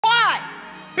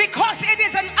because it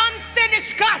is an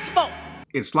unfinished gospel.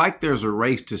 It's like there's a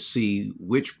race to see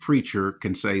which preacher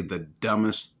can say the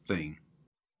dumbest thing.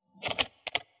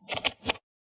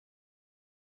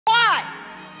 Why?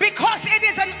 Because it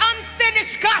is an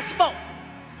unfinished gospel.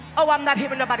 Oh, I'm not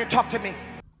hearing nobody talk to me.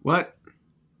 What?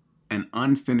 An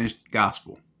unfinished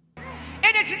gospel.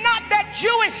 It is not that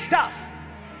Jewish stuff.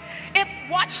 If,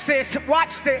 watch this.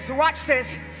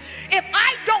 If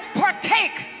I don't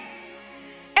partake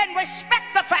and respect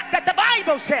the fact that the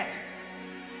Bible said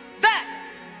that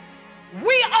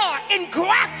we are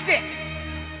engrafted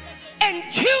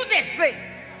into this thing,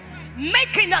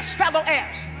 making us fellow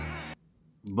heirs.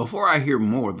 Before I hear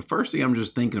more, the first thing I'm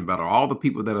just thinking about are all the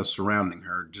people that are surrounding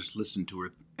her, just listen to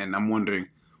her. And I'm wondering,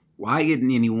 why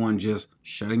isn't anyone just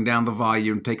shutting down the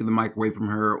volume, taking the mic away from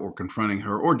her, or confronting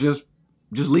her, or just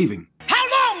leaving?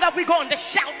 How long are we going to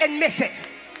shout and miss it?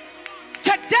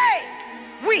 Today,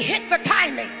 we hit the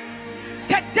timing.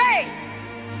 Today,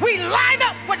 we line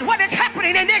up with what is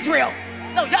happening in Israel.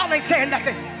 No, y'all ain't saying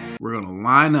nothing. We're going to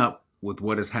line up with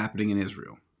what is happening in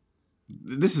Israel.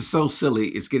 This is so silly,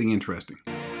 it's getting interesting.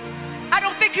 I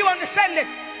don't think you understand this.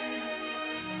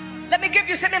 Let me give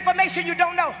you some information you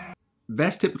don't know.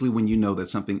 That's typically when you know that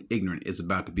something ignorant is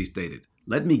about to be stated.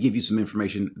 Let me give you some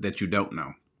information that you don't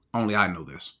know. Only I know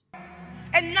this.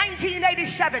 In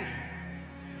 1987,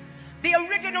 the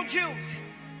original Jews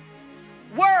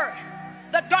were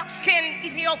the dark-skinned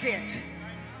Ethiopians.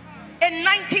 In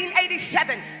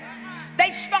 1987,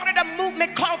 they started a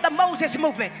movement called the Moses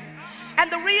Movement.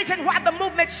 And the reason why the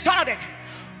movement started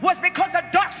was because the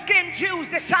dark-skinned Jews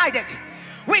decided,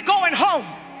 we're going home.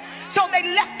 So they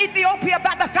left Ethiopia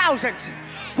by the thousands.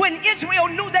 When Israel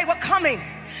knew they were coming,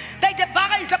 they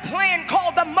devised a plan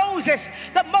called the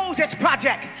Moses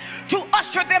Project to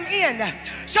usher them in.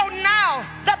 So now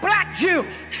the black Jew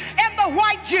and the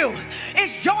white Jew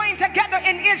is joined together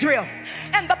in Israel.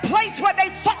 And the place where they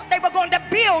thought they were going to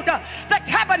build the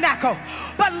tabernacle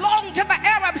belonged to the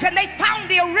Arabs, and they found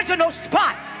the original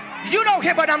spot. You don't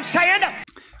hear what I'm saying?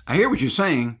 I hear what you're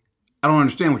saying. I don't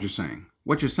understand what you're saying.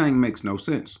 What you're saying makes no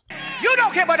sense. You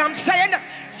don't hear what I'm saying?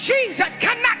 Jesus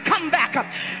cannot come back,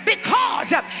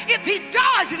 because if he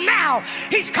does now,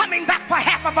 he's coming back for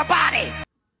half of a body.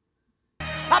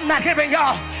 I'm not hearing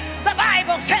y'all. The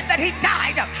Bible said that he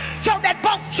died so that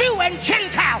both Jew and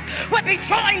Gentile would be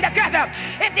joined together.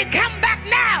 If he come back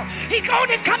now, he's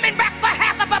only coming back for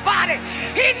half of a body.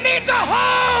 He needs the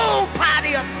whole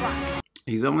body of Christ.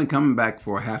 He's only coming back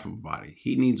for half of a body.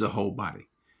 He needs a whole body.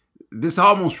 This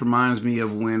almost reminds me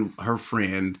of when her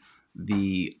friend,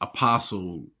 the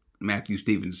apostle Matthew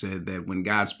Stevens, said that when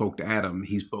God spoke to Adam,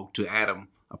 he spoke to Adam,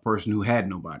 a person who had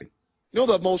nobody. You know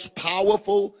the most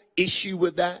powerful issue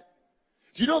with that?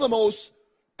 Do you know the most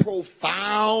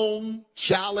profound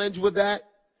challenge with that?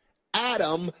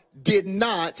 Adam did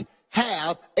not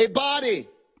have a body.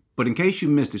 But in case you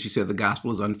missed it, she said the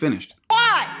gospel is unfinished.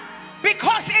 Why?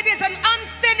 Because it is an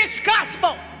unfinished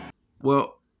gospel.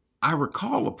 Well, I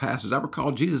recall a passage. I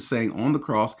recall Jesus saying on the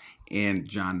cross in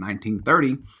John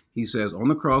 19:30, he says, on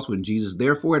the cross, when Jesus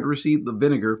therefore had received the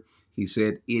vinegar, he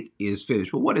said, it is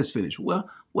finished. Well, what is finished? Well,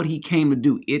 what he came to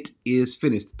do, it is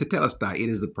finished. Tetelestai, it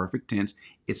is the perfect tense.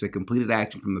 It's a completed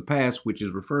action from the past, which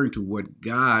is referring to what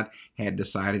God had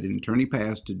decided in eternity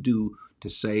past to do to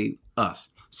save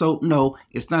us. So no,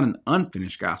 it's not an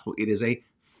unfinished gospel. It is a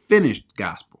finished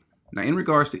gospel. Now, in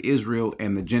regards to Israel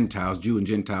and the Gentiles, Jew and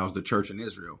Gentiles, the church in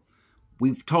Israel,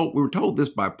 we were told this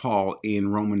by Paul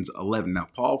in Romans 11. Now,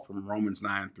 Paul from Romans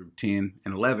 9 through 10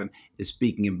 and 11 is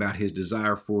speaking about his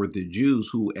desire for the Jews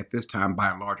who at this time,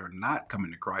 by and large, are not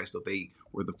coming to Christ, though they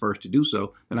were the first to do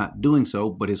so. They're not doing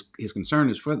so, but his concern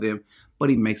is for them.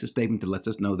 But he makes a statement to let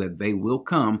us know that they will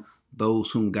come, those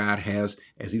whom God has,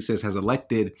 as he says, has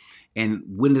elected. And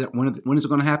when is it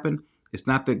going to happen? It's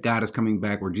not that God is coming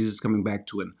back or Jesus is coming back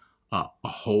to a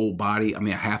whole body, a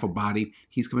half a body.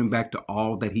 He's coming back to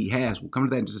all that he has. We'll come to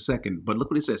that in just a second. But look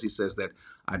what he says. He says that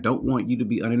I don't want you to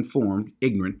be uninformed,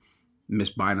 ignorant,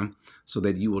 Miss Bynum, so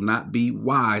that you will not be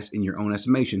wise in your own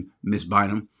estimation, Miss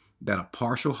Bynum, that a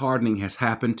partial hardening has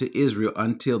happened to Israel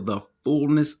until the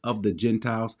fullness of the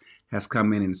Gentiles has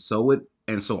come in, and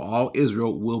so all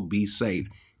Israel will be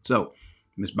saved. So,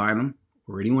 Miss Bynum,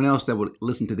 or anyone else that would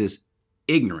listen to this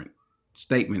ignorant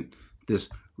statement, this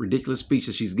ridiculous speech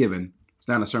that she's given, it's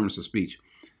not a sermon, it's a speech,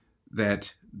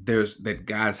 that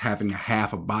God's having a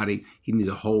half a body, he needs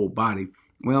a whole body.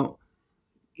 Well,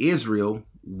 Israel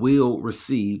will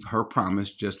receive her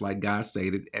promise just like God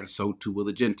stated, and so too will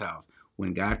the Gentiles.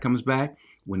 When God comes back,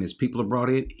 when his people are brought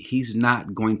in, he's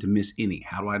not going to miss any.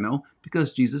 How do I know?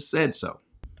 Because Jesus said so.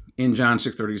 In John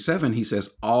 6:37, he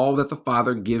says, all that the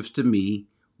Father gives to me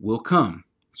will come.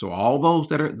 So all those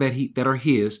that are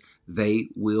his, they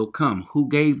will come. Who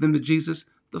gave them to Jesus?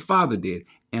 The Father did.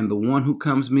 And the one who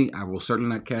comes to me, I will certainly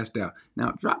not cast out.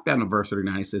 Now drop down to verse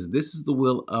 39. It says, this is the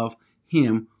will of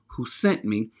him who sent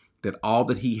me, that all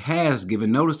that he has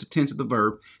given, notice the tense of the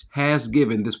verb, has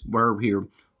given. This verb here,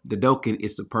 the doken,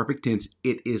 is the perfect tense.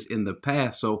 It is in the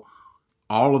past. So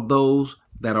all of those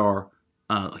that are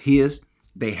his,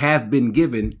 they have been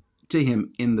given to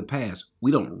him in the past.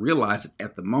 We don't realize it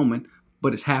at the moment,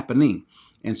 but it's happening.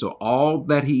 And so all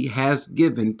that he has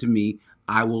given to me,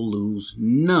 I will lose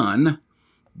none.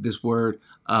 This word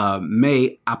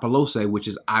me apolose, which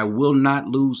is I will not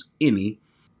lose any.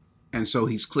 And so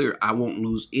he's clear, I won't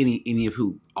lose any of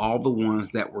who? All the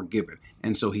ones that were given.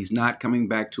 And so he's not coming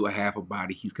back to a half a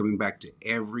body. He's coming back to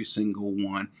every single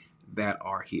one that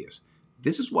are his.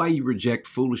 This is why you reject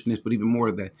foolishness, but even more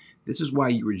of that, this is why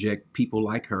you reject people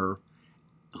like her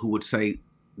who would say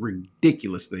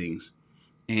ridiculous things.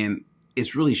 And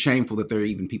it's really shameful that there are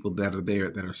even people that are there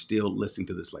that are still listening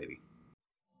to this lady.